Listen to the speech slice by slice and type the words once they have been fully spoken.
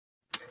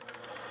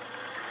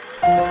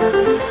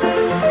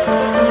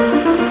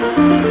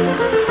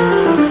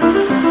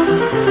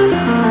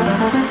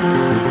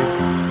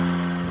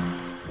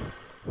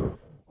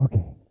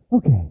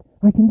Okay,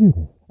 I can do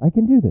this. I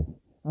can do this.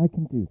 I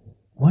can do this.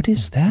 What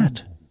is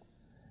that?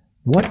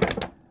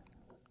 What?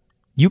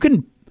 You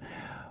can...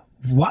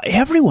 What,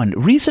 everyone,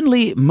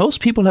 recently,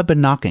 most people have been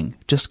knocking.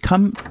 Just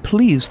come,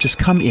 please, just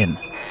come in.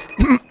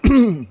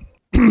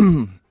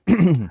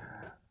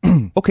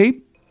 Okay.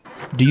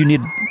 Do you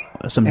need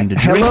something to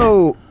drink?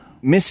 Hello,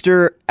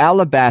 Mr.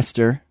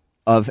 Alabaster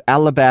of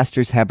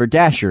Alabaster's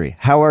Haberdashery.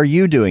 How are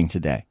you doing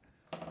today?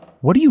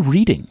 What are you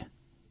reading?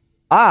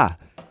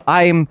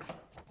 I'm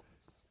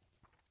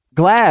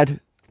glad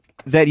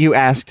that you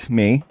asked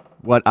me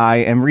what I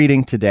am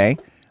reading today.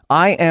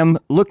 I am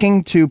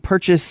looking to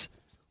purchase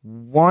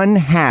one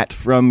hat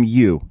from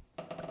you.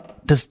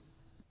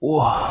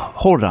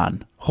 Hold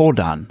on.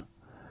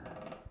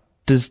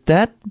 Does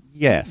that...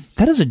 Yes.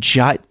 That is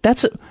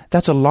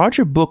that's a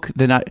larger book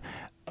than I...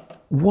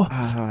 What?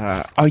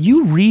 Are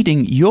you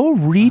reading... You're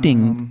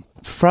reading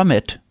from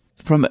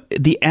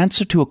the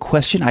answer to a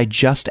question I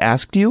just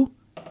asked you?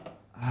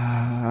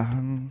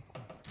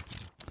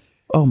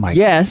 Oh my...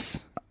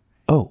 Yes.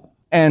 Oh.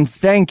 And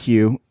thank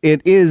you.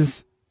 It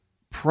is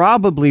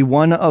probably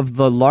one of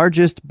the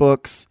largest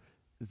books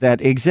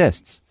that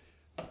exists.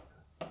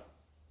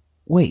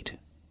 Wait.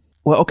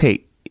 Well,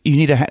 okay. You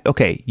need a hat.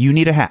 Okay, you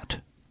need a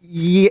hat.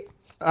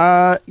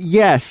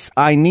 Yes,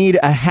 I need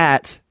a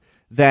hat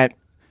that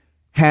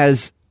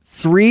has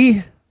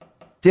 3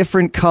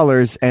 different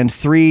colors and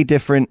 3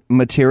 different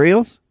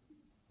materials.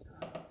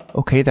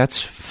 Okay,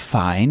 that's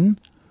fine.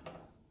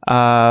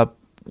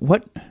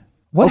 What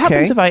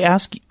happens if I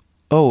ask you?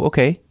 Oh,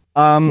 okay.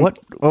 What?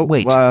 Oh,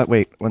 wait.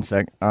 Wait, one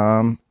sec.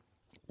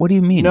 What do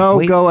you mean? No,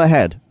 wait. Go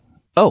ahead.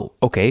 Oh,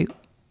 okay.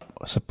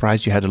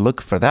 Surprised you had to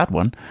look for that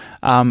one.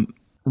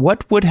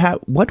 What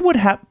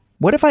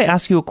if I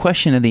ask you a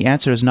question and the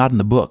answer is not in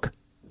the book?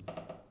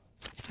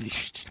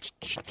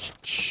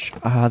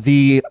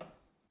 The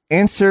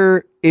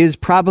answer is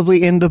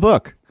probably in the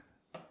book.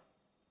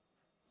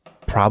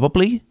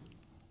 Probably?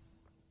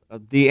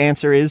 The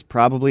answer is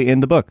probably in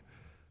the book.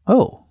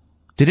 Oh.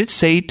 Did it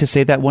say to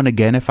say that one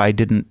again if I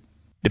didn't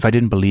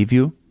believe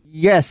you?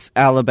 Yes,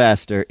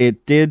 Alabaster.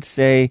 It did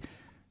say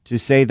to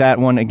say that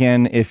one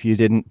again if you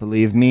didn't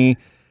believe me.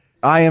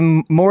 I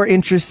am more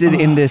interested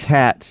in this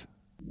hat.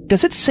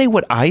 Does it say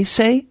what I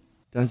say?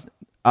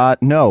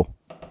 No.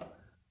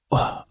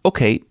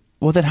 Okay.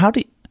 Well, then how do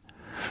you...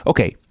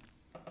 Okay.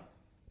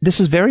 This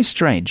is very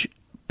strange,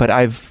 but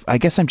I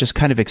guess I'm just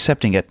kind of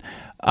accepting it.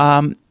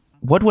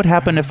 What would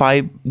happen if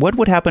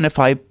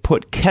I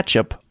put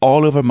ketchup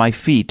all over my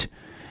feet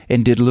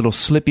and did little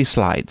slippy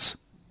slides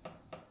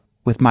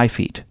with my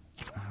feet?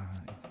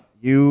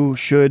 You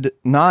should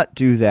not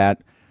do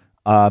that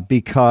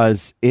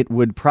because it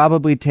would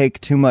probably take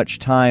too much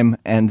time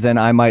and then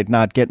I might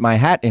not get my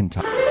hat in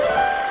time.